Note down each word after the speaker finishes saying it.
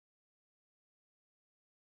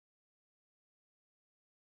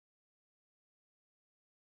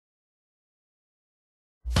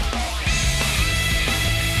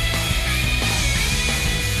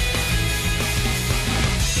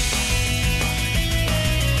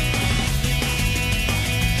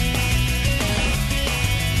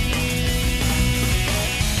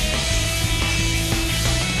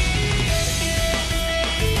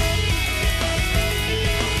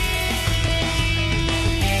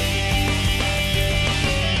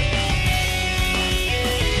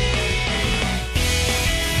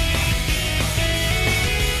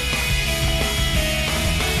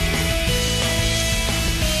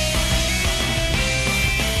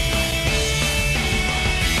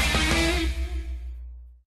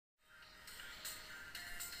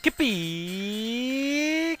¿Qué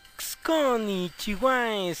pics?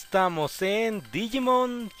 Konnichiwa, estamos en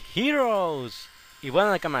Digimon Heroes. Y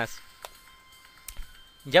bueno, acá más.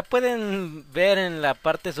 Ya pueden ver en la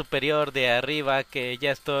parte superior de arriba que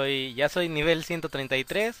ya soy nivel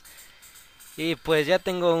 133 y pues ya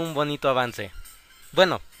tengo un bonito avance.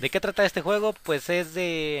 Bueno, ¿de qué trata este juego? Pues es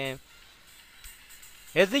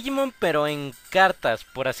Digimon pero en cartas,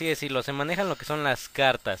 por así decirlo, se manejan lo que son las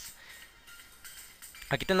cartas.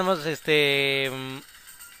 Aquí tenemos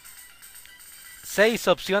seis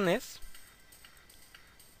opciones,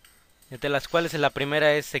 entre las cuales la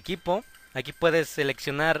primera es equipo. Aquí puedes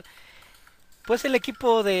seleccionar pues el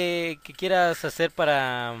equipo de que quieras hacer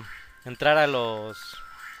para entrar a los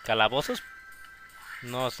calabozos,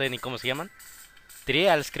 no sé ni cómo se llaman.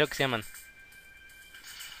 Trials creo que se llaman.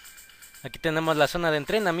 Aquí tenemos la zona de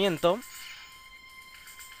entrenamiento.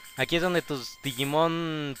 Aquí es donde tus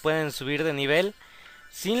Digimon pueden subir de nivel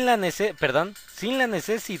sin la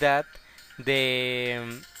necesidad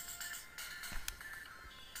de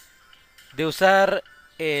de usar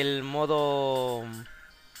el modo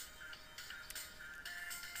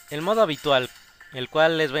habitual, el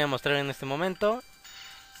cual les voy a mostrar en este momento.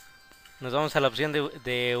 Nos vamos a la opción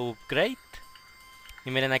de upgrade.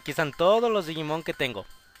 Y miren, aquí están todos los Digimon que tengo.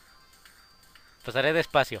 Pasaré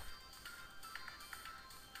despacio.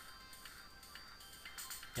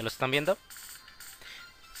 ¿Ya los están viendo?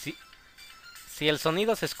 Si, si el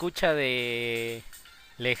sonido se escucha de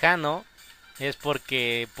lejano, es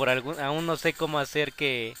porque aún no sé cómo hacer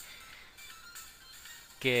que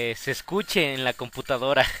se escuche en la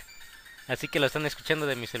computadora. Así que lo están escuchando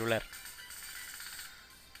de mi celular.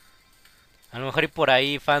 A lo mejor y por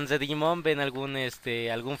ahí fans de Digimon ven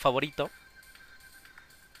algún favorito.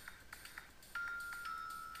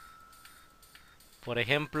 Por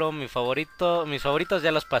ejemplo, mis favoritos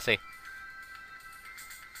ya los pasé.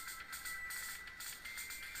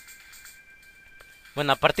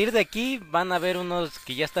 Bueno, a partir de aquí van a ver unos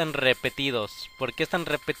que ya están repetidos. ¿Por qué están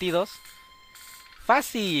repetidos?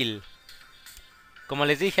 Fácil. Como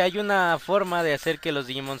les dije, hay una forma de hacer que los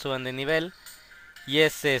Digimon suban de nivel. Y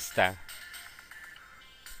es esta.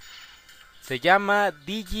 Se llama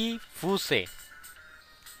Digifuse.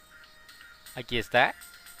 Aquí está.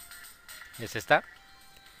 Es esta.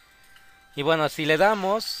 Y bueno, si le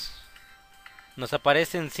damos, nos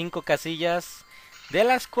aparecen 5 casillas, de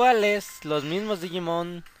las cuales los mismos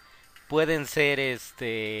Digimon pueden ser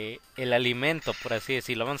el alimento, por así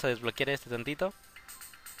decirlo. Vamos a desbloquear este tantito.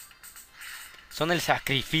 Son el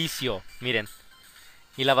sacrificio, miren.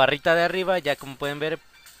 Y la barrita de arriba, ya como pueden ver,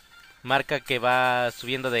 marca que va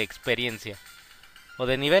subiendo de experiencia o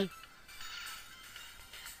de nivel.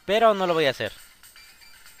 Pero no lo voy a hacer.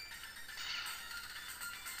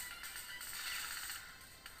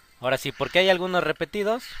 Ahora sí, ¿por qué hay algunos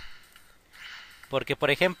repetidos? Porque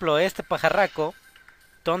por ejemplo este pajarraco,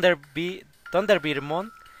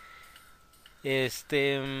 Thunderbirmon,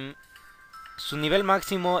 este, su nivel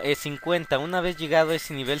máximo es 50. Una vez llegado a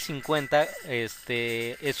ese nivel 50,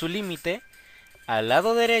 es su límite. Al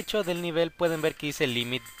lado derecho del nivel pueden ver que dice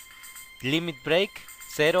Limit Break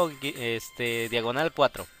 0, diagonal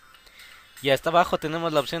 4. Y hasta abajo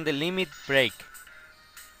tenemos la opción de Limit Break.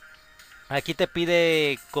 Aquí te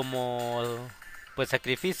pide como pues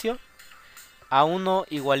sacrificio a uno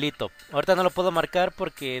igualito. Ahorita no lo puedo marcar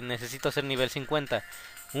porque necesito hacer nivel 50.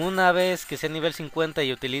 Una vez que sea nivel 50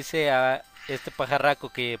 y utilice a este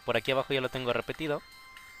pajarraco que por aquí abajo ya lo tengo repetido.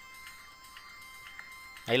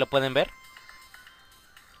 Ahí lo pueden ver.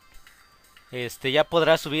 Ya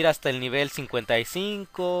podrá subir hasta el nivel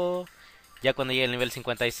 55. Ya cuando llegue al nivel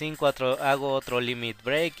 55 hago otro limit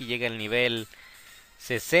break y llega al nivel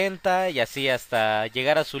 60 y así hasta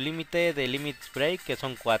llegar a su límite de limit break, que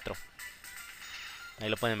son 4. Ahí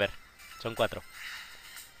lo pueden ver. Son 4.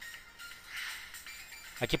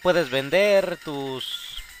 Aquí puedes vender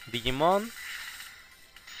tus Digimon.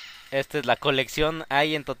 Esta es la colección.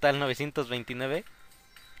 Hay en total 929.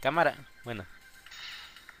 Cámara. Bueno.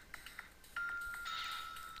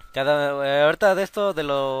 Ahorita de esto, de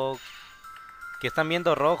lo que están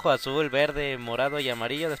viendo rojo, azul, verde, morado y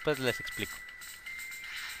amarillo, después les explico.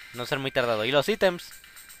 No ser muy tardado. Y los ítems.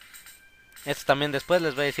 Estos también después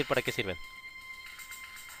les voy a decir para qué sirven.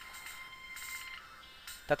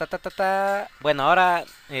 Bueno, ahora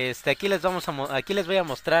aquí les voy a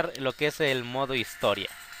mostrar lo que es el modo historia.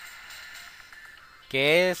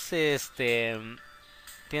 Que es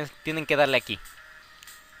tienen que darle aquí.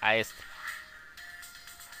 A este.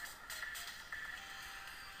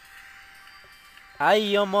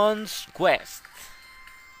 Iomon's Quest.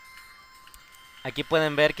 Aquí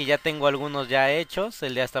pueden ver que ya tengo algunos ya hechos.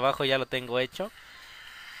 El de hasta abajo ya lo tengo hecho.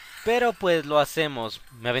 Pero pues lo hacemos.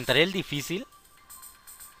 ¿Me aventaré el difícil?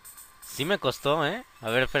 Sí me costó, ¿eh? A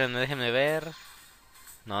ver, espérenme, déjenme ver.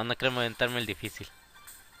 No, no creo aventarme el difícil.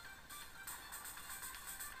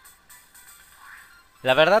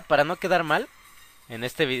 La verdad, para no quedar mal en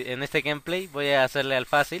este gameplay, voy a hacerle al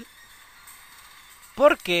fácil.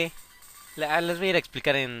 Porque les voy a ir a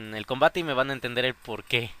explicar en el combate y me van a entender el por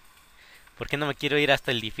qué. ¿Por qué no me quiero ir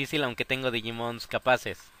hasta el difícil aunque tengo Digimons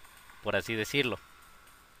capaces? Por así decirlo.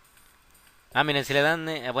 Ah, miren, si le dan...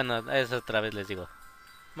 bueno, eso otra vez les digo.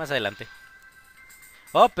 Más adelante.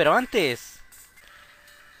 Oh, pero antes.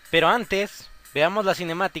 Pero antes, veamos la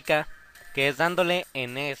cinemática que es dándole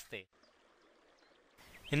en este.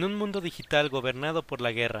 En un mundo digital gobernado por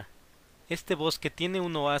la guerra, este bosque tiene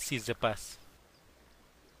un oasis de paz.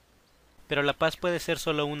 Pero la paz puede ser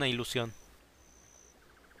solo una ilusión.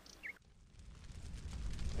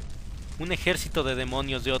 Un ejército de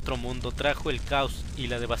demonios de otro mundo trajo el caos y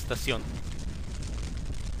la devastación.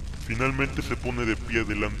 Finalmente se pone de pie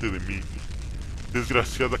delante de mí,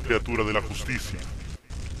 desgraciada criatura de la justicia.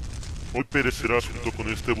 Hoy perecerás junto con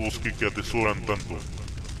este bosque que atesoran tanto.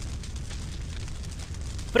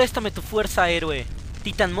 Préstame tu fuerza, héroe.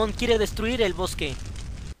 Titanmon quiere destruir el bosque.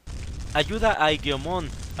 Ayuda a Aigyomon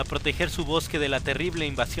a proteger su bosque de la terrible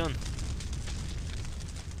invasión.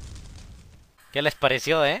 ¿Qué les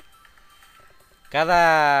pareció,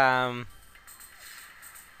 Cada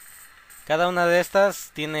una de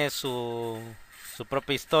estas tiene su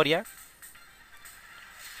propia historia.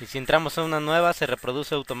 Y si entramos a una nueva se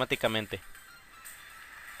reproduce automáticamente.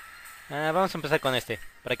 Vamos a empezar con este,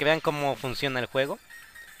 para que vean cómo funciona el juego.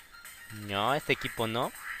 No, este equipo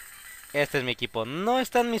no. Este es mi equipo. No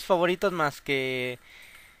están mis favoritos más que...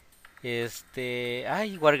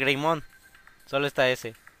 Ay, Wargreymon. Solo está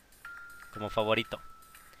ese como favorito.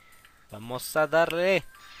 Vamos a darle.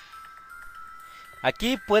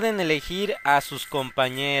 Aquí pueden elegir a sus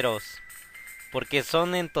compañeros, porque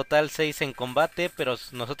son en total 6 en combate, pero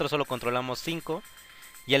nosotros solo controlamos 5.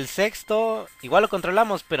 Y el sexto, igual lo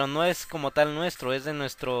controlamos, pero no es como tal nuestro, es de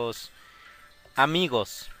nuestros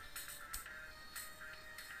amigos.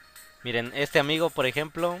 Miren, este amigo, por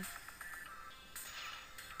ejemplo,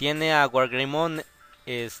 tiene a Wargreymon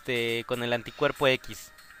con el anticuerpo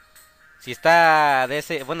X. Si está de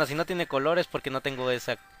ese, bueno, si no tiene colores porque no tengo a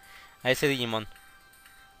ese Digimon.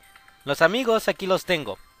 Los amigos aquí los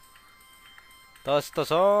tengo. Todos estos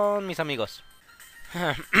son mis amigos.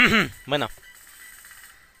 Bueno.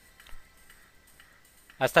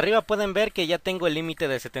 Hasta arriba pueden ver que ya tengo el límite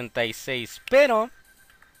de 76. Pero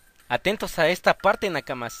atentos a esta parte,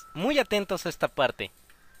 Nakamas. Muy atentos a esta parte.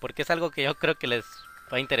 Porque es algo que yo creo que les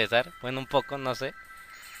va a interesar. Bueno, un poco, no sé.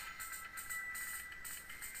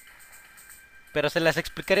 Pero se las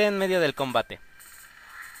explicaré en medio del combate.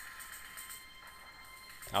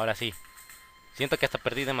 Ahora sí. Siento que hasta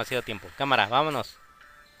perdí demasiado tiempo. Cámara, vámonos.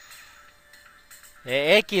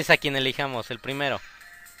 X a quien elijamos, el primero.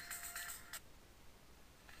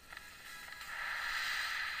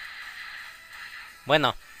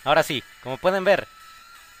 Bueno, ahora sí, como pueden ver,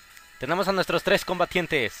 tenemos a nuestros 3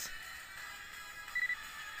 combatientes.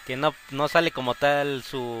 Que no sale como tal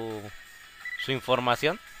su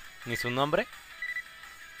información, ni su nombre.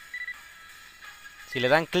 Si le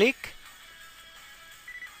dan clic,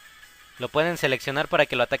 lo pueden seleccionar para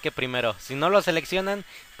que lo ataque primero. Si no lo seleccionan,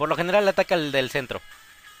 por lo general ataca el del centro.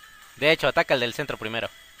 De hecho, ataca el del centro primero,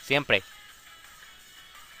 siempre.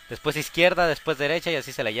 Después izquierda, después derecha y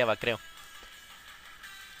así se la lleva, creo.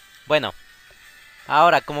 Bueno,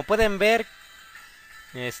 ahora, como pueden ver,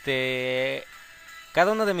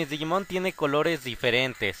 cada uno de mis Digimon tiene colores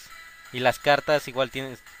diferentes. Y las cartas igual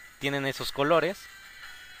tienen esos colores.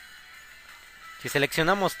 Si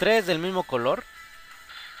seleccionamos 3 del mismo color,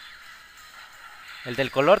 el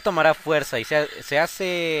del color tomará fuerza y se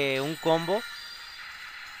hace un combo.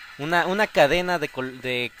 Una cadena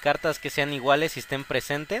de cartas que sean iguales y estén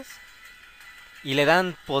presentes. Y le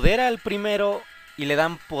dan poder al primero y le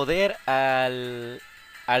dan poder al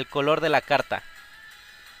color de la carta.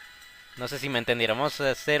 No sé si me entendieron. Vamos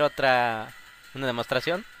a hacer una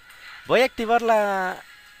demostración. Voy a activar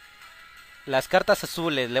las cartas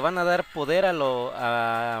azules. Le van a dar poder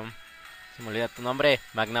se me olvida tu nombre.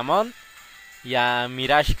 Magnamon. Y a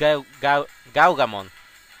Mirage Gaugamon.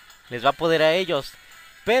 Les va a poder a ellos.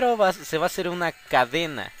 Pero se va a hacer una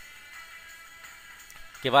cadena.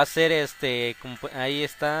 Que va a ser ahí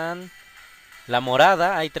están. La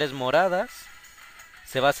morada. Hay 3 moradas.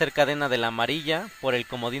 Se va a hacer cadena de la amarilla. Por el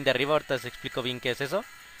comodín de arriba. Ahorita les explico bien qué es eso.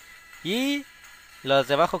 Y los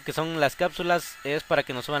de abajo, que son las cápsulas, es para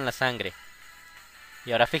que nos suban la sangre.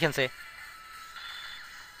 Y ahora fíjense.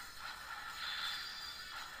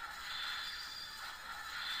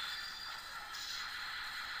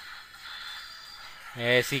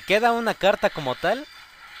 Si queda una carta como tal,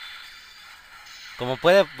 como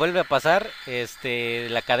vuelve a pasar,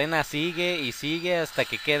 la cadena sigue y sigue hasta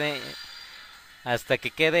que queden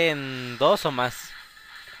dos o más,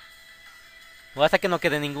 o hasta que no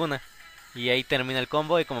quede ninguna. Y ahí termina el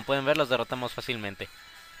combo y como pueden ver los derrotamos fácilmente.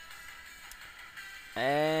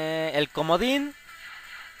 El comodín.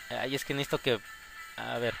 Ay, es que necesito que...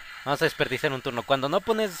 A ver, vamos a desperdiciar un turno. Cuando no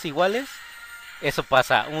pones iguales, eso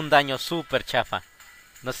pasa, un daño súper chafa.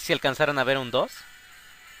 No sé si alcanzaron a ver un 2.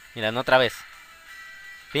 Miren, otra vez.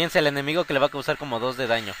 Fíjense el enemigo que le va a causar como 2 de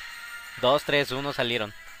daño. 2, 3, 1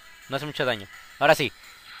 salieron. No hace mucho daño. Ahora sí,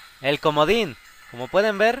 el comodín. Como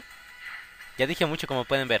pueden ver, ya dije mucho como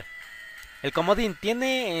pueden ver. El comodín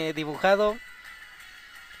tiene dibujado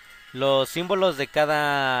los símbolos de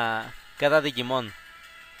cada Digimon.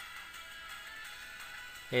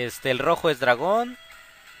 El rojo es dragón,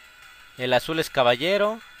 el azul es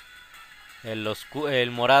caballero,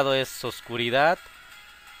 el morado es oscuridad,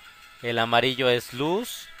 el amarillo es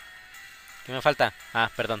luz. ¿Qué me falta? Ah,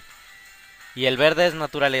 perdón. Y el verde es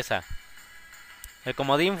naturaleza. El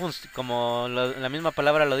comodín, como la misma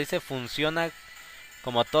palabra lo dice, funciona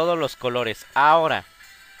como todos los colores. Ahora,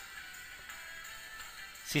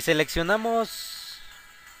 si seleccionamos...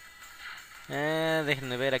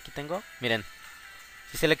 déjenme ver, aquí tengo. Miren,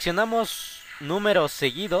 si seleccionamos números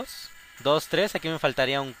seguidos, 2, 3, aquí me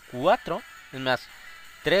faltaría un 4. Es más,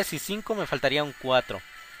 3 y 5 me faltaría un 4.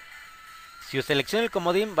 Si yo selecciono el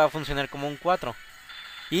comodín va a funcionar como un 4.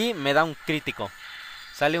 Y me da un crítico.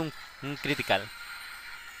 Sale un critical.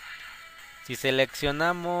 Si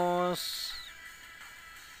seleccionamos...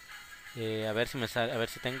 a ver si me sale, a ver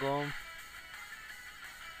si tengo...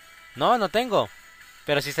 No, no tengo.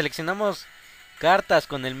 Pero si seleccionamos cartas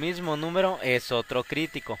con el mismo número es otro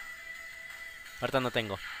crítico. Ahorita no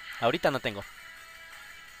tengo. Ahorita no tengo.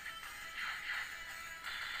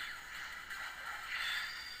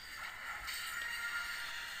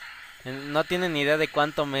 No tienen ni idea de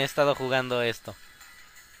cuánto me he estado jugando esto.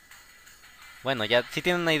 Bueno, ya sí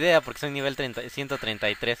tienen una idea porque soy nivel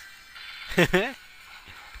 133.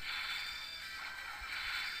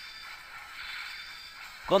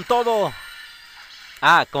 ¡Con todo!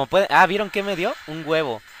 Ah, como pueden... Ah, ¿vieron qué me dio? Un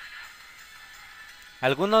huevo.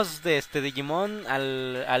 Algunos de Digimon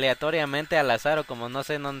aleatoriamente al azar o como no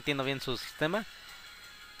sé, no entiendo bien su sistema,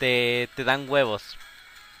 te dan huevos.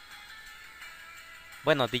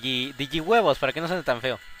 Bueno, digi huevos, para que no suene tan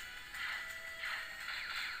feo.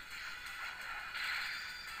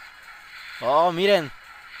 Oh, miren.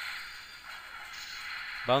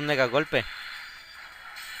 Va un mega golpe.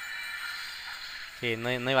 Sí,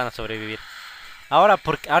 no iban a sobrevivir.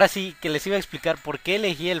 Ahora sí que les iba a explicar por qué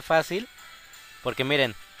elegí el fácil. Porque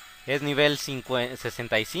miren, es nivel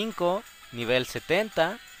 65, nivel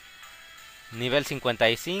 70, nivel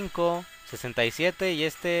 55, 67 y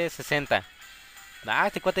 60. Ah,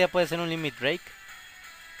 este cuate ya puede ser un limit break.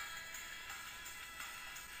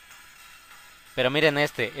 Pero miren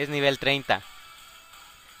es nivel 30.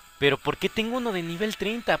 Pero ¿por qué tengo uno de nivel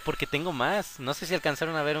 30? Porque tengo más. No sé si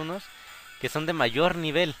alcanzaron a ver unos que son de mayor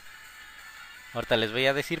nivel. Ahorita les voy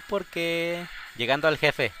a decir por qué. Llegando al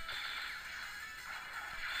jefe.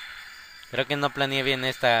 Creo que no planeé bien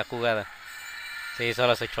esta jugada. Sí,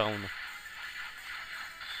 solo se echó a uno.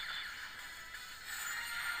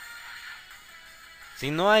 Si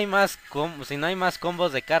no hay más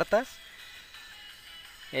combos de cartas,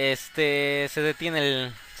 se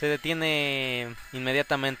detiene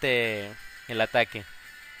inmediatamente el ataque.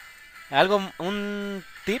 Un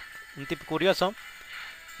tip curioso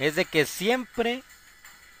es de que siempre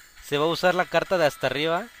se va a usar la carta de hasta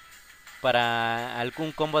arriba para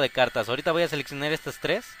algún combo de cartas. Ahorita voy a seleccionar estas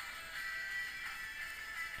tres.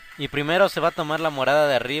 Y primero se va a tomar la morada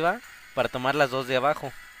de arriba para tomar las dos de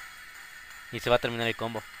abajo. Y se va a terminar el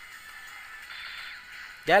combo.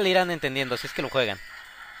 Ya le irán entendiendo si es que lo juegan.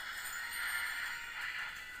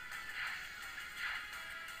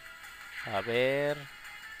 A ver.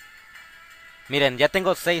 Miren, ya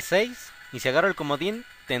tengo 6. Y si agarro el comodín,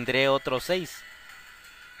 tendré otro 6.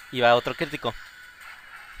 Y va otro crítico.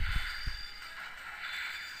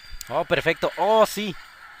 Oh, perfecto. Oh, sí.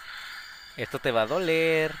 Esto te va a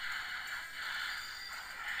doler.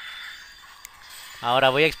 Ahora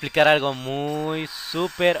voy a explicar algo muy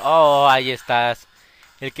súper... Oh, ahí estás.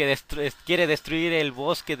 El que quiere destruir el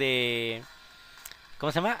bosque de...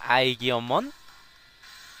 ¿Cómo se llama? Aigiomon.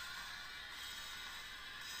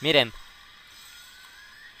 Miren.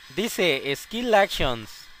 Dice Skill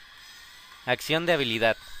Actions. Acción de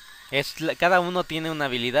habilidad. Cada uno tiene una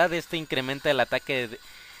habilidad. Este incrementa el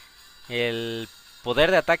el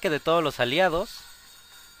poder de ataque de todos los aliados.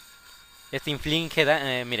 Este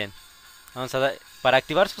inflige miren, para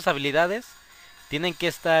activar sus habilidades tienen que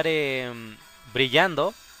estar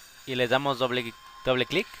brillando y les damos doble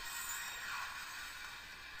clic.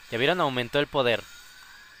 Ya vieron, aumentó el poder.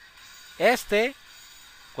 Este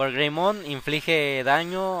Wargreymon inflige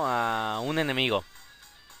daño a un enemigo.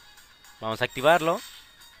 Vamos a activarlo.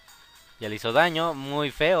 Ya le hizo daño,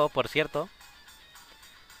 muy feo, por cierto.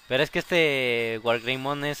 Pero es que este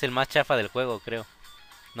Wargreymon es el más chafa del juego, creo.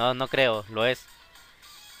 No, no creo, lo es.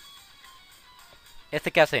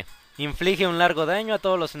 ¿Este qué hace? Inflige un largo daño a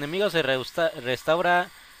todos los enemigos y restaura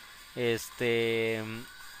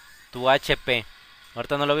tu HP.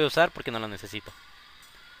 Ahorita no lo voy a usar porque no lo necesito.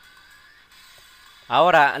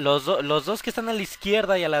 Ahora, los dos que están a la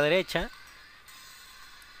izquierda y a la derecha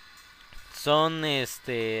son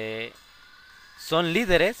son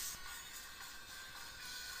líderes.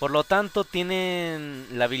 Por lo tanto, tienen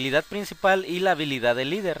la habilidad principal y la habilidad de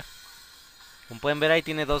líder. Como pueden ver, ahí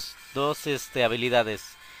tiene dos habilidades.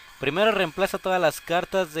 Primero, reemplaza todas las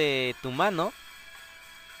cartas de tu mano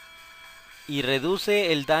y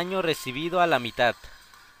reduce el daño recibido a la mitad,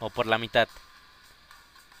 o por la mitad.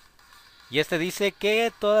 Y este dice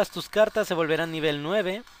que todas tus cartas se volverán nivel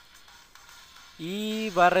 9 y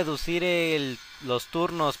va a reducir los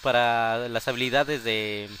turnos para las habilidades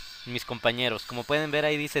de mis compañeros. Como pueden ver,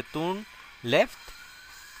 ahí dice turn left.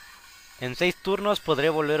 En 6 turnos podré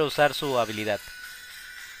volver a usar su habilidad.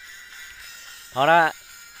 Ahora,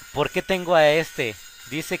 ¿por qué tengo a este?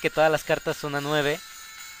 Dice que todas las cartas son a 9.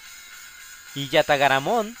 Y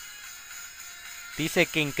Yatagaramon dice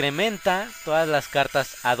que incrementa todas las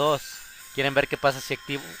cartas a 2. ¿Quieren ver qué pasa si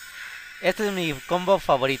activo? Este es mi combo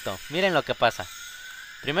favorito. Miren lo que pasa.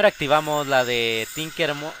 Primero activamos la de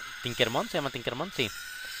Tinkermon. ¿Tinkermon? ¿Se llama Tinkermon? Sí.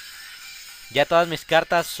 Ya todas mis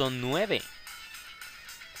cartas son 9.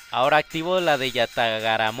 Ahora activo la de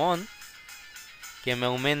Yatagaramon, que me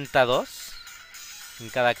aumenta 2 en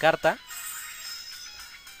cada carta.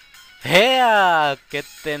 ¡Ea! ¿Qué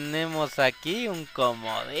tenemos aquí? Un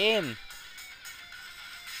comodín.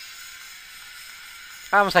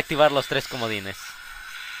 Vamos a activar los 3 comodines.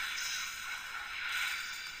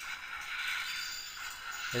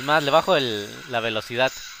 Es más, le bajo la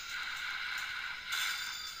velocidad.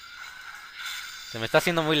 Se me está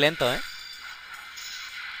haciendo muy lento, ¿eh?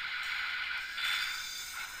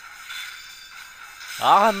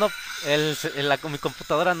 Ah, no. Mi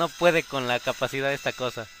computadora no puede con la capacidad de esta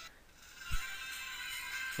cosa.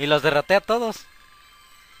 Y los derroté a todos.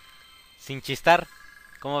 Sin chistar.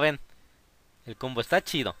 Como ven, el combo está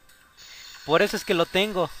chido. Por eso es que lo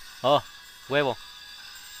tengo. Oh, huevo.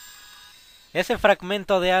 Ese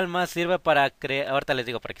fragmento de alma sirve para crear... Ahorita les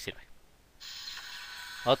digo para qué sirve.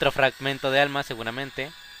 Otro fragmento de alma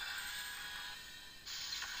seguramente.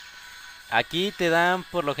 Aquí te dan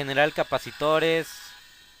por lo general capacitores.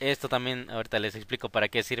 Esto también, ahorita les explico para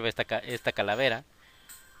qué sirve esta calavera.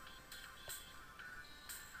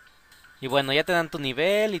 Y bueno, ya te dan tu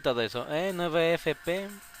nivel y todo eso. 9 FP.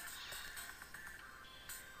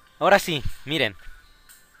 Ahora sí, miren.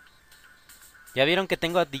 ¿Ya vieron que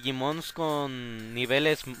tengo a Digimons con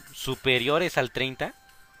niveles superiores al 30?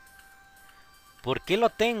 ¿Por qué lo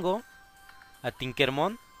tengo a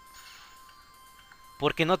Tinkermon?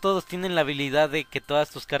 Porque no todos tienen la habilidad de que todas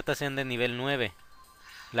tus cartas sean de nivel 9.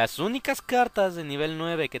 Las únicas cartas de nivel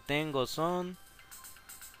 9 que tengo son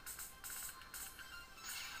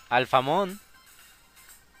Alphamon,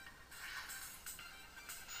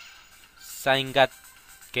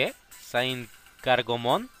 ¿qué?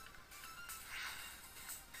 Saincargomon.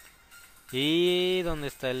 ¿Y dónde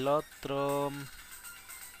está el otro?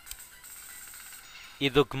 Y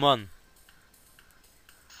Duckmon.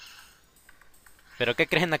 ¿Pero qué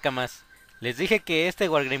creen acá más? Les dije que este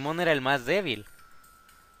Wargreymon era el más débil.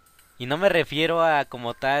 Y no me refiero a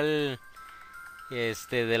como tal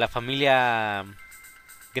de la familia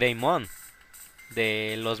Greymon,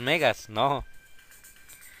 de los megas, no.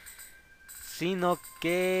 Sino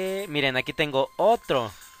que miren, aquí tengo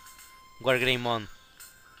otro Wargreymon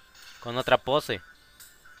con otra pose,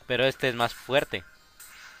 pero este es más fuerte.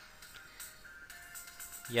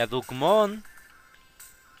 Y a Duckmon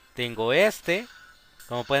tengo este.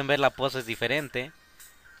 Como pueden ver, la pose es diferente.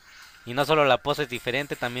 Y no solo la pose es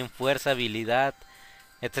diferente, también fuerza, habilidad,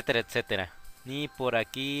 etcétera, etcétera. Y por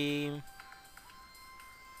aquí...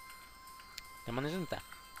 ¿Demonios dónde está?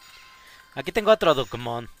 Aquí tengo otro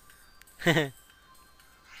Digimon.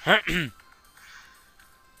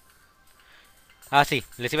 Ah, sí,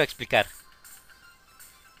 les iba a explicar.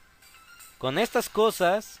 Con estas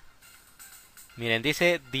cosas... Miren,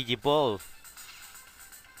 dice Digiball.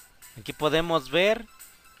 Aquí podemos ver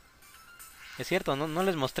Es cierto, no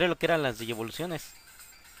les mostré lo que eran las digievoluciones.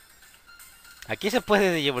 Aquí se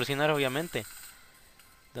puede digievolucionar, obviamente.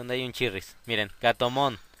 Donde hay un chirris. Miren,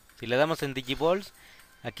 Gatomon. Si le damos en Digivolves,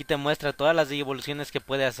 aquí te muestra todas las digievoluciones que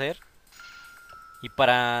puede hacer. Y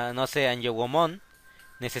para, no sé, Angewomon,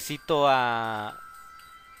 necesito a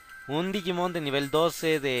un Digimon de nivel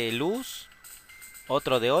 12 de luz,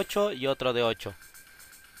 otro de 8 y otro de 8.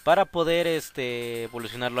 Para poder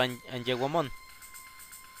evolucionarlo a Angewomon.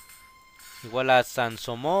 Igual a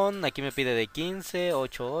Sansomon, aquí me pide de 15,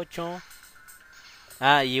 8, 8.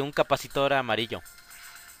 Ah, y un capacitor amarillo.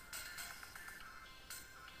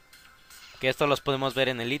 Que estos los podemos ver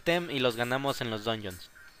en el ítem y los ganamos en los dungeons.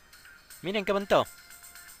 Miren qué bonito.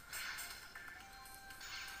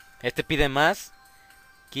 Este pide más.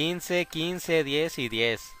 15, 15, 10 y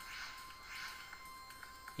 10.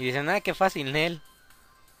 Y dicen, ah, qué fácil, Nel.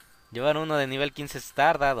 Llevar uno de nivel 15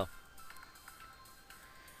 está dado.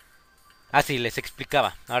 Ah, sí, les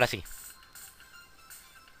explicaba. Ahora sí.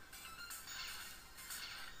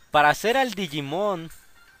 Para hacer al Digimon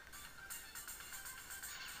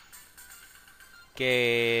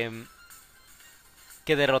que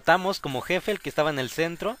derrotamos como jefe, el que estaba en el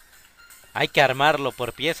centro, hay que armarlo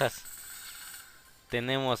por piezas.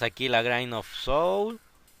 Tenemos aquí la Grain of Soul.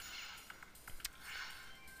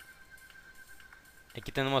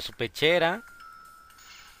 Aquí tenemos su pechera.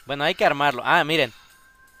 Bueno, hay que armarlo. Ah, miren.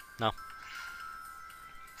 No.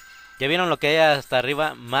 ¿Ya vieron lo que hay hasta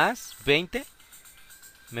arriba? Más 20.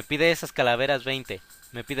 Me pide esas calaveras 20.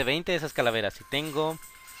 Me pide 20 de esas calaveras. Y tengo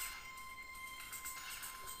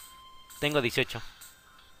 18.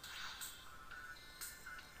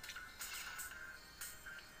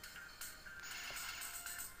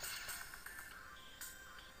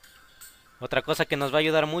 Otra cosa que nos va a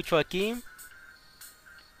ayudar mucho aquí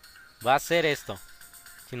va a ser esto.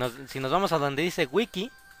 Si nos vamos a donde dice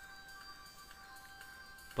wiki,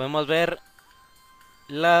 podemos ver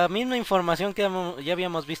la misma información que ya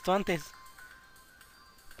habíamos visto antes.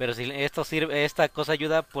 Pero si esto sirve, esta cosa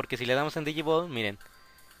ayuda porque si le damos en Digiball, miren,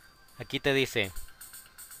 aquí te dice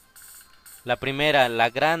la primera, la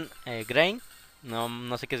gran grain,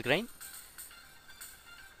 no sé qué es grain.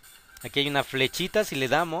 Aquí hay una flechita, si le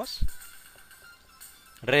damos,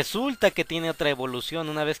 resulta que tiene otra evolución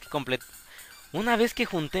una vez que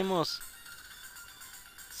juntemos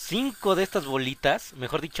 5 de estas bolitas,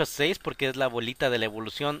 mejor dicho 6 porque es la bolita de la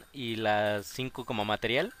evolución y las 5 como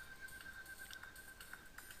material.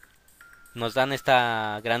 Nos dan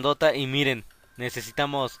esta grandota y miren,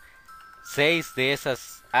 necesitamos 6 de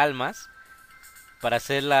esas almas para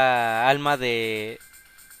hacer la alma del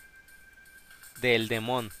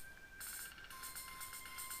demon.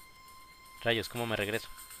 Rayos, ¿cómo me regreso?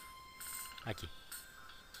 Aquí.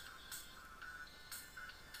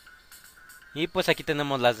 Y pues aquí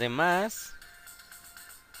tenemos las demás.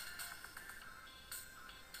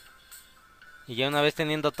 Y ya una vez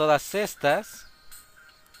teniendo todas estas,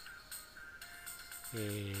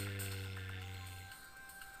 le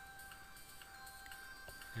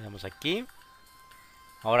damos aquí.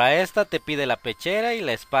 Ahora esta te pide la pechera y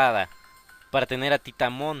la espada para tener a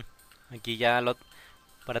Titamon. Aquí ya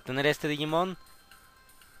para tener este Digimon.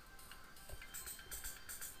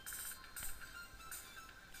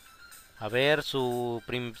 A ver, su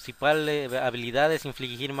principal habilidad es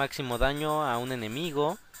infligir máximo daño a un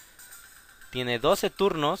enemigo. Tiene 12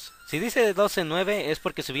 turnos. Si dice 12-9 es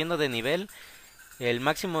porque subiendo de nivel el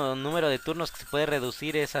máximo número de turnos que se puede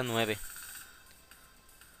reducir es a 9.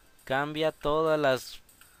 Cambia todas las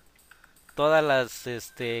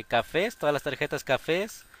cafés, todas las tarjetas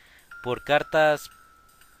cafés por cartas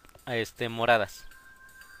moradas.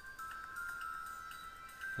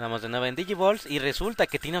 Vamos de nuevo en Digivolves y resulta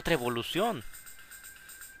que tiene otra evolución.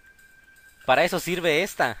 Para eso sirve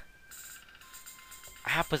esta.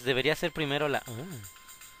 Ah, pues debería ser primero la...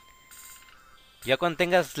 Ya cuando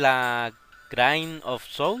tengas la Grain of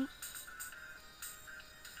Soul,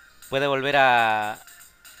 puede volver a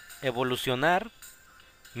evolucionar.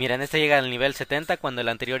 Miren, este llega al nivel 70 cuando el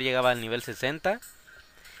anterior llegaba al nivel 60.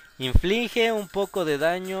 Inflige un poco de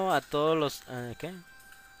daño a todos los... ¿qué?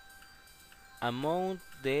 Amount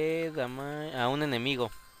de damage a un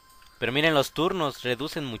enemigo. Pero miren, los turnos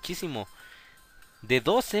reducen muchísimo. De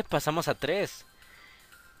 12 pasamos a 3.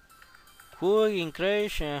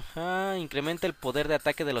 Incrementa el poder de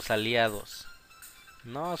ataque de los aliados.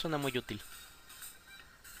 No suena muy útil.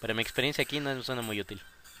 Pero mi experiencia aquí no suena muy útil.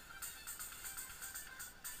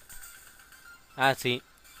 Ah, sí.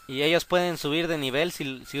 Y ellos pueden subir de nivel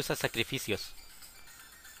si usas sacrificios.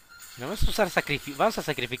 Vamos a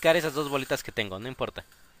sacrificar esas dos bolitas que tengo, no importa.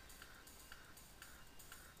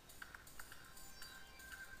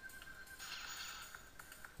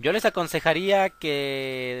 Yo les aconsejaría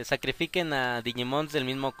que sacrifiquen a Digimons del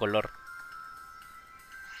mismo color.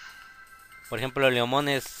 Por ejemplo, Leomon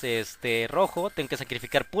es rojo, tengo que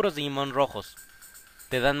sacrificar puros Digimon rojos.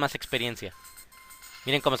 Te dan más experiencia.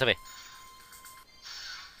 Miren cómo se ve.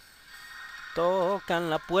 Tocan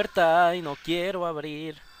la puerta y no quiero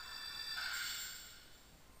abrir.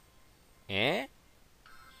 ¿Eh?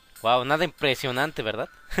 Wow, nada impresionante, ¿verdad?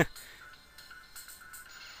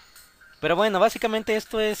 Pero bueno, básicamente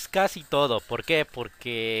esto es casi todo. ¿Por qué?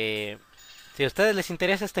 Porque si a ustedes les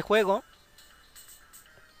interesa este juego,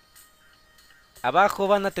 abajo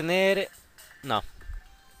van a tener... No,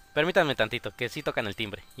 permítanme tantito, que sí tocan el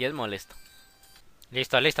timbre y es molesto.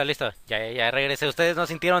 Listo, listo, listo. Ya regresé. Ustedes no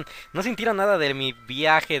sintieron nada de mi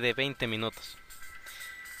viaje de 20 minutos.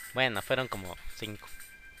 Bueno, fueron como 5.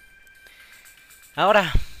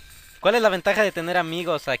 Ahora, ¿cuál es la ventaja de tener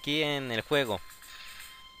amigos aquí en el juego?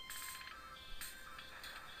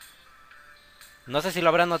 No sé si lo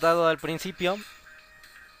habrán notado al principio,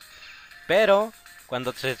 pero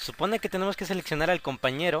cuando se supone que tenemos que seleccionar al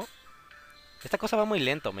compañero, esta cosa va muy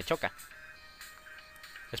lento, me choca.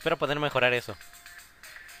 Espero poder mejorar eso.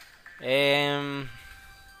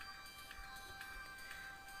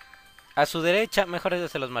 A su derecha, mejor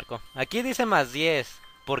se los marco. Aquí dice más 10.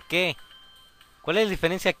 ¿Por qué? ¿Cuál es la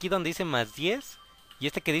diferencia aquí donde dice más 10 y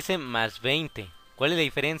este que dice más 20? ¿Cuál es la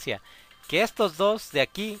diferencia? Que estos dos de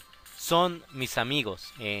aquí son mis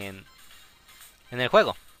amigos en el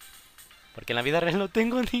juego. Porque en la vida real no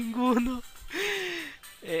tengo ninguno.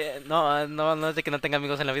 No es de que no tenga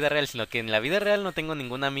amigos en la vida real, sino que en la vida real no tengo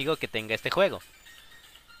ningún amigo que tenga este juego.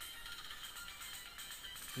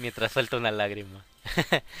 Mientras suelto una lágrima.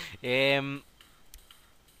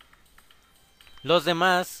 Los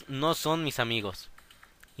demás no son mis amigos.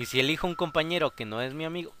 Y si elijo un compañero que no es mi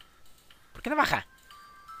amigo... ¿Por qué no baja?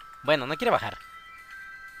 Bueno, no quiere bajar.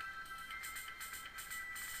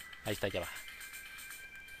 Ahí está, ya baja.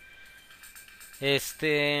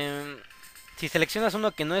 Si seleccionas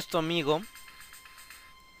uno que no es tu amigo,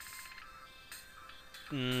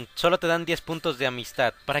 solo te dan 10 puntos de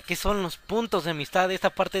amistad. ¿Para qué son los puntos de amistad? Esta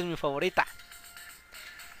parte es mi favorita.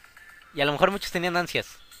 Y a lo mejor muchos tenían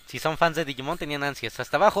ansias. Si son fans de Digimon tenían ansias.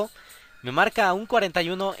 Hasta abajo me marca un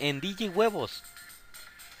 41 en Digihuevos.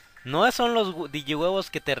 No son los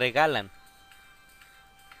Digihuevos que te regalan.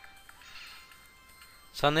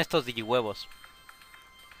 Son estos Digihuevos.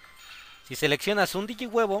 Si seleccionas un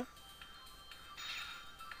Digihuevo,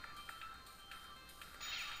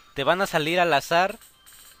 te van a salir al azar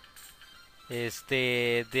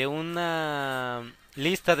de una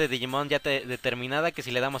lista de Digimon ya determinada, que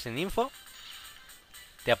si le damos en info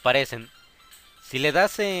te aparecen. Si le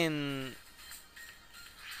das en,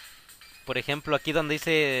 por ejemplo, aquí donde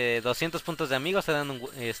dice 200 puntos de amigos, te dan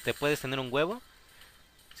puedes tener un huevo.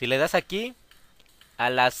 Si le das aquí,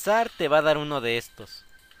 al azar te va a dar uno de estos.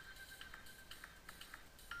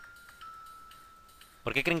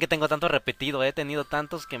 ¿Por qué creen que tengo tanto repetido? He tenido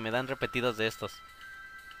tantos que me dan repetidos de estos.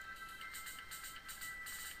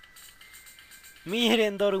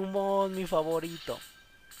 Miren, Dorumon, mi favorito.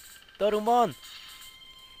 Dorumon,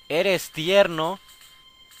 eres tierno.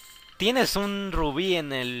 Tienes un rubí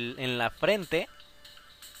en la frente,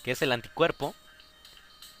 que es el anticuerpo.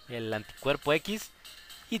 El anticuerpo X.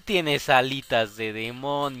 Y tienes alitas de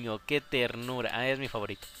demonio. Qué ternura. Ah, es mi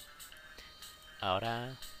favorito.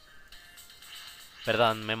 Ahora...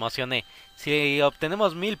 Perdón, me emocioné. Si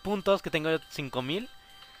obtenemos 1000 puntos, que tengo 5000,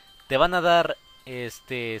 te van a dar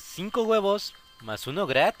 5 huevos más uno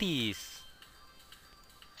gratis.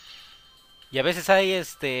 Y a veces hay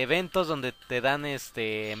eventos donde te dan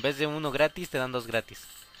en vez de uno gratis, te dan dos gratis.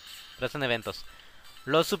 Pero son eventos.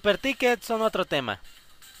 Los super tickets son otro tema.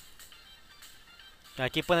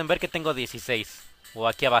 Aquí pueden ver que tengo 16. O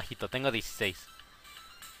aquí abajito, tengo 16.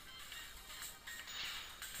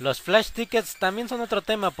 Los flash tickets también son otro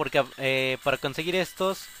tema, porque para conseguir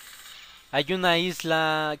estos hay una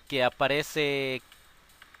isla que aparece,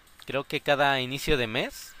 creo que cada inicio de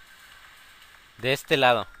mes, de este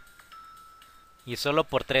lado. Y solo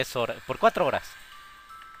por 3 horas, por 4 horas.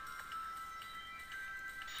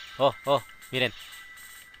 Oh, miren.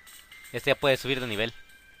 Este ya puede subir de nivel.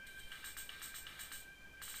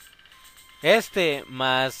 Este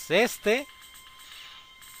más este.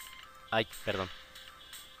 Ay, perdón.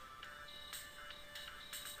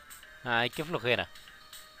 Ay, qué flojera.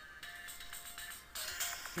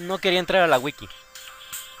 No quería entrar a la wiki.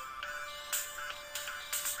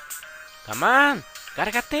 Come on,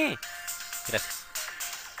 cárgate. Gracias.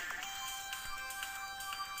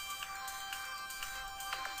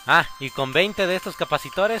 Y con 20 de estos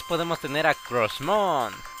capacitores podemos tener a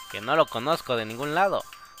Crossmon, que no lo conozco de ningún lado.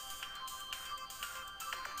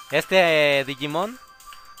 Digimon,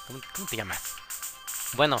 ¿cómo te llamas?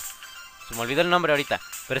 Bueno, se me olvidó el nombre ahorita.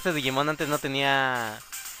 Pero este Digimon antes no tenía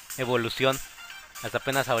evolución. Hasta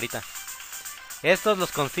apenas ahorita. Estos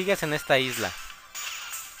los consigues en esta isla.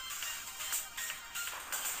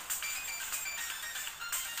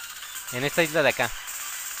 En esta isla de acá.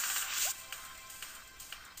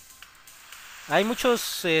 Hay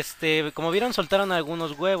muchos, como vieron, soltaron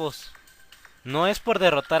algunos huevos. No es por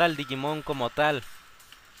derrotar al Digimon como tal.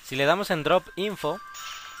 Si le damos en Drop Info,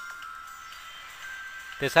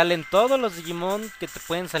 te salen todos los Digimon que te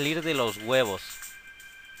pueden salir de los huevos.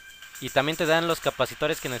 Y también te dan los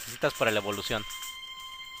capacitores que necesitas para la evolución.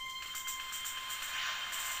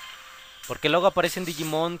 Porque luego aparecen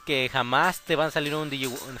Digimon que jamás te van a salir un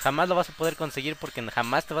Digimon. Jamás lo vas a poder conseguir porque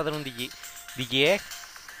jamás te va a dar un Digi-Egg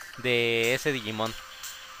de ese Digimon.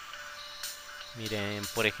 Miren,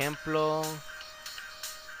 por ejemplo...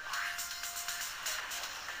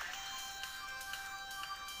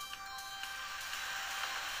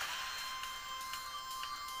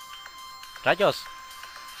 ¡Rayos!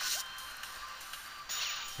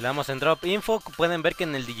 Si le damos en Drop Info, pueden ver que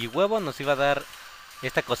en el Digihuevo nos iba a dar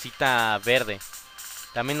esta cosita verde.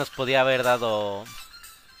 También nos podía haber dado...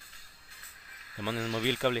 Demonios, moví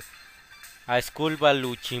el cable. A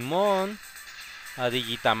Skullbaluchimon, a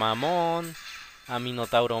Digitamamon, a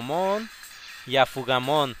Minotauromon y a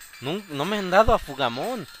Fugamon. No me han dado a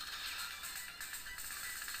Fugamon.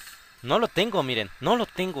 No lo tengo, miren, no lo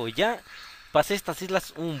tengo. Ya pasé estas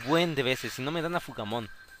islas un buen de veces y no me dan a Fugamon.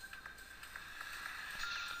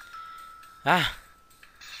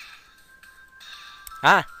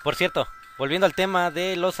 Por cierto, volviendo al tema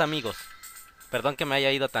de los amigos. Perdón que me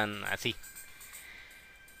haya ido tan así.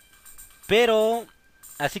 Pero,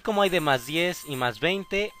 así como hay de más 10 y más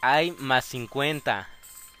 20, hay más 50.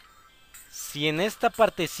 Si en esta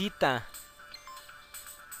partecita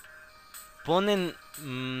ponen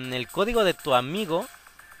el código de tu amigo,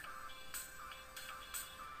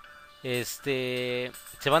 se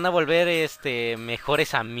van a volver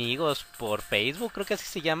mejores amigos por Facebook, creo que así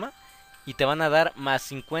se llama. Y te van a dar más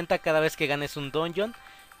 50 cada vez que ganes un dungeon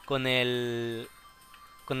con el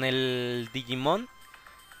Digimon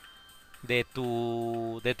de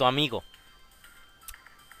tu amigo.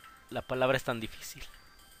 La palabra es tan difícil.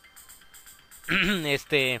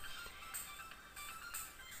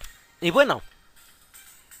 Y bueno,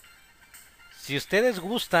 si ustedes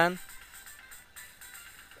gustan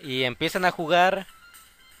y empiezan a jugar,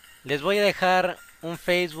 les voy a dejar un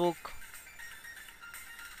Facebook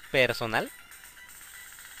personal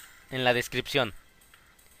en la descripción.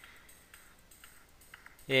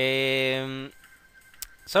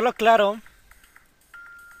 Solo claro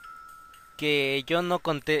que yo no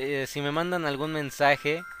conté. Si me mandan algún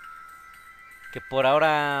mensaje, que por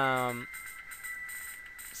ahora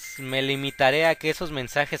me limitaré a que esos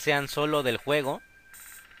mensajes sean solo del juego.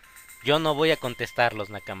 Yo no voy a contestarlos,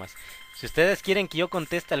 nakamas. Si ustedes quieren que yo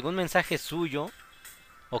conteste algún mensaje suyo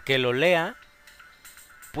o que lo lea,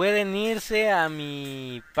 pueden irse a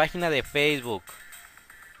mi página de Facebook.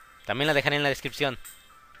 También la dejaré en la descripción.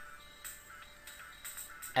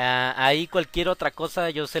 Ahí cualquier otra cosa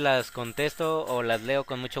yo se las contesto o las leo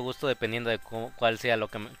con mucho gusto dependiendo de cuál sea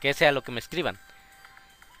que sea lo que me escriban.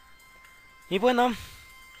 Y bueno,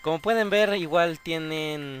 como pueden ver, igual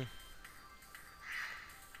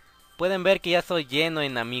pueden ver que ya estoy lleno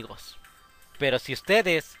en amigos. Pero si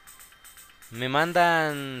ustedes me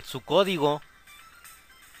mandan su código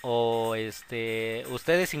o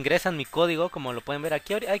ustedes ingresan mi código, como lo pueden ver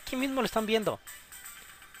aquí mismo lo están viendo.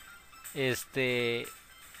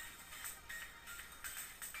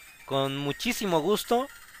 Con muchísimo gusto.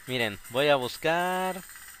 Miren, voy a buscar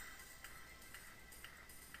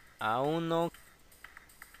a uno.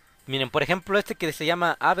 Miren, por ejemplo, este que se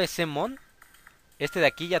llama ABCmon. Este de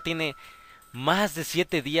aquí ya tiene más de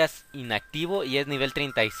 7 días inactivo y es nivel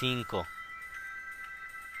 35.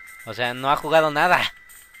 O sea, no ha jugado nada.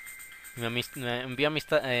 Me envió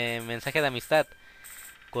mensaje de amistad.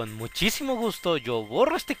 Con muchísimo gusto yo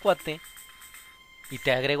borro a este cuate y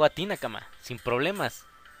te agrego a ti, Nakama, sin problemas.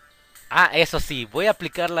 Eso sí, voy a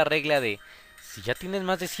aplicar la regla de si ya tienes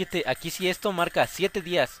más de 7, aquí si esto marca 7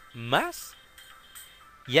 días más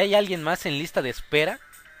y hay alguien más en lista de espera,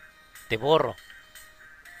 te borro.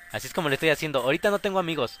 Así es como le estoy haciendo. Ahorita no tengo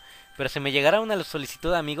amigos, pero si me llegara una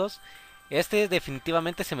solicitud de amigos,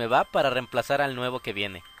 definitivamente se me va para reemplazar al nuevo que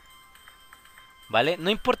viene. ¿Vale? No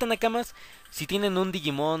importa, nakamas, si tienen un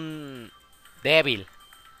Digimon débil.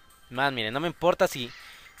 Más, miren, no me importa si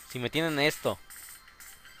me tienen esto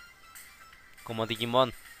como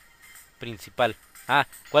Digimon principal.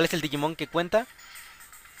 ¿Cuál es el Digimon que cuenta?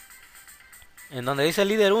 En donde dice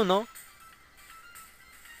líder uno,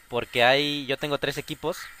 porque yo tengo 3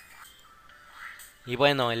 equipos. Y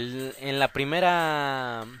bueno, en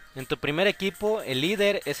tu primer equipo, el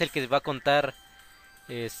líder es el que va a contar,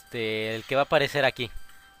 el que va a aparecer aquí.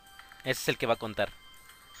 Ese es el que va a contar.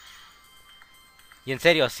 Y en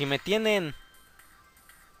serio, si me tienen,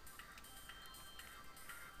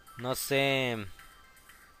 no sé,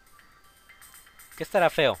 ¿qué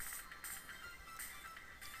estará feo?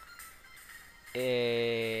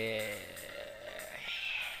 Eh...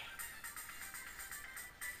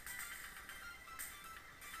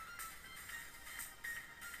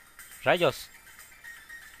 Rayos,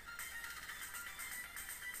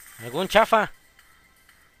 algún chafa.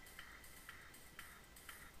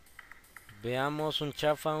 Veamos un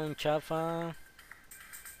chafa, un chafa.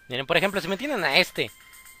 Miren, por ejemplo, si me tienen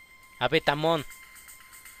a Betamon,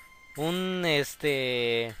 un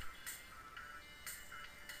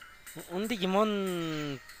un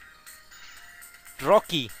Digimon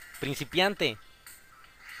Rocky, principiante.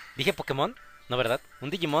 ¿Dije Pokémon? No, ¿verdad? Un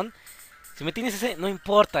Digimon. Si me tienes ese, no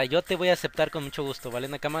importa, yo te voy a aceptar con mucho gusto, ¿vale,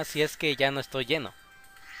 Nakama? Si es que ya no estoy lleno.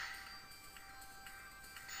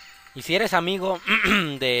 Y si eres amigo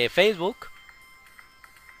de Facebook,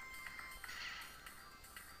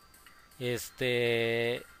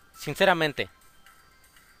 sinceramente,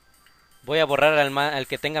 voy a borrar al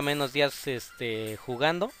que tenga menos días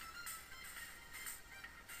jugando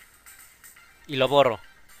y lo borro,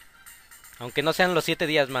 aunque no sean los 7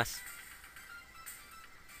 días más.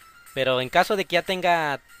 Pero en caso de que ya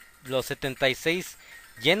tenga los 76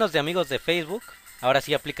 llenos de amigos de Facebook, ahora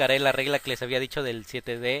sí aplicaré la regla que les había dicho del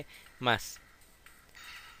 7D más.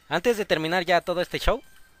 Antes de terminar ya todo este show,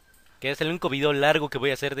 que es el único video largo que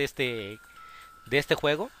voy a hacer de este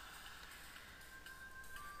juego,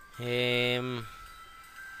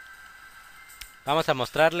 vamos a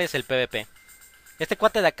mostrarles el PvP. Este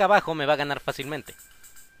cuate de acá abajo me va a ganar fácilmente.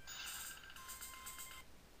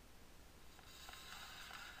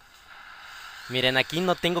 Miren, aquí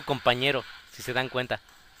no tengo compañero, si se dan cuenta.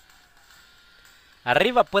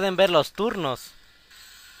 Arriba pueden ver los turnos.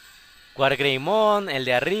 Wargreymon, el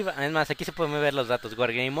de arriba. Es más, aquí se pueden ver los datos.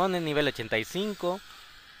 Wargreymon en nivel 85.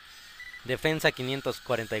 Defensa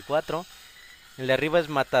 544. El de arriba es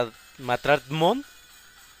Matadrmon.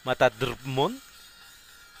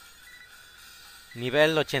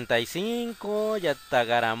 Nivel 85.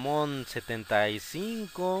 Yatagaramon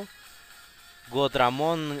 75.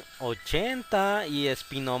 Godramon 80. Y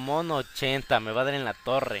Espinomon 80. Me va a dar en la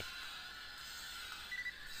torre.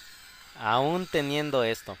 Aún teniendo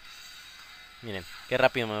esto. Miren, qué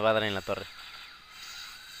rápido me va a dar en la torre.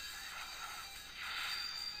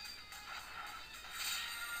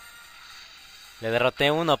 Le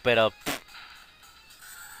derroté uno, pero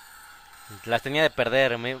las tenía de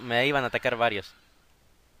perder. Me iban a atacar varios.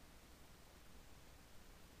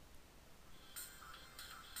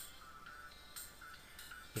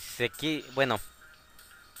 Y bueno,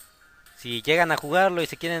 si llegan a jugarlo y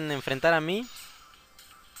se quieren enfrentar a mí,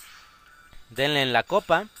 denle en la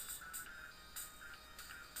copa.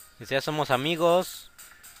 Y si ya somos amigos,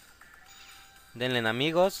 denle en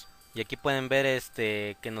amigos. Y aquí pueden ver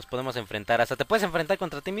que nos podemos enfrentar. Hasta te puedes enfrentar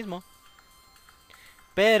contra ti mismo.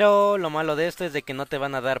 Pero lo malo de esto es de que no te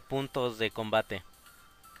van a dar puntos de combate.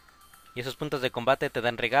 Y esos puntos de combate te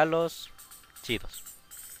dan regalos chidos,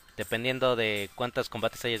 dependiendo de cuántos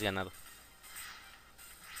combates hayas ganado.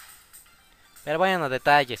 Pero bueno,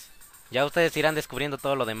 detalles. Ya ustedes irán descubriendo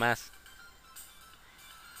todo lo demás.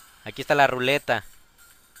 Aquí está la ruleta,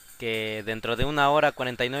 que dentro de 1 hora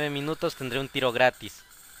 49 minutos tendré un tiro gratis.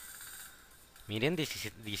 Miren,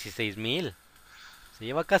 16,000. Se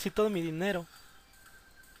lleva casi todo mi dinero.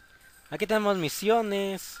 Aquí tenemos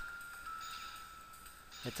misiones,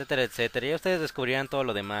 etcétera, etcétera. Ya ustedes descubrirán todo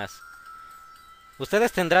lo demás.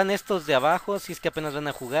 Ustedes tendrán estos de abajo si es que apenas van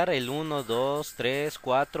a jugar. El 1, 2, 3,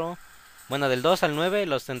 4. Bueno, del 2 al 9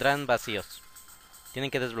 los tendrán vacíos.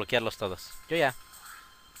 Tienen que desbloquearlos todos. Yo ya.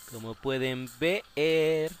 Como pueden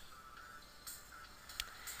ver.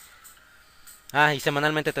 Ah, y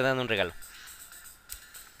semanalmente te dan un regalo.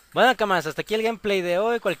 Bueno, camas, hasta aquí el gameplay de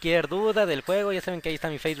hoy. Cualquier duda del juego, ya saben que ahí está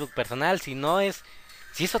mi Facebook personal. Si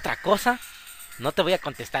es otra cosa, no te voy a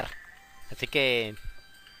contestar. Así que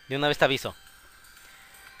de una vez te aviso.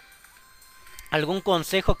 ¿Algún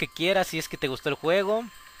consejo que quieras si es que te gustó el juego?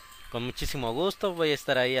 Con muchísimo gusto, voy a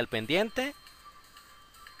estar ahí al pendiente.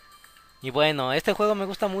 Y bueno, este juego me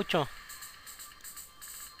gusta mucho.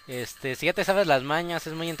 Si ya te sabes las mañas,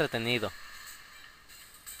 es muy entretenido.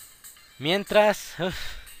 Mientras,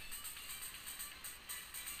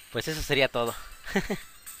 pues eso sería todo.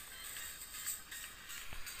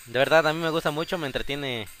 De verdad, a mí me gusta mucho, me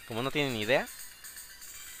entretiene como no tienen ni idea.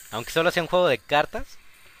 Aunque solo sea un juego de cartas,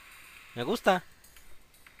 me gusta.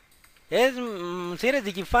 Si eres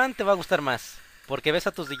Digifan te va a gustar más, porque ves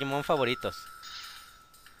a tus Digimon favoritos.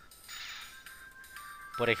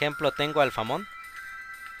 Por ejemplo, tengo al Famón,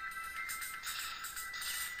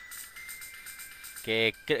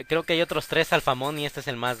 que creo que hay otros tres Alfamón y este es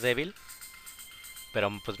el más débil.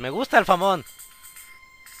 Pero pues me gusta Alfamón,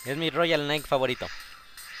 es mi Royal Knight favorito.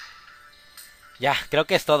 Ya, creo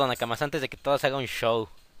que es todo, Nakamas, antes de que todo se haga un show.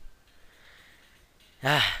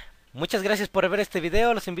 Ah, muchas gracias por ver este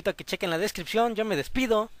video, los invito a que chequen la descripción, yo me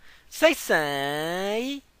despido. Sai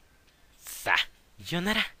Sai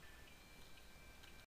Sayonara.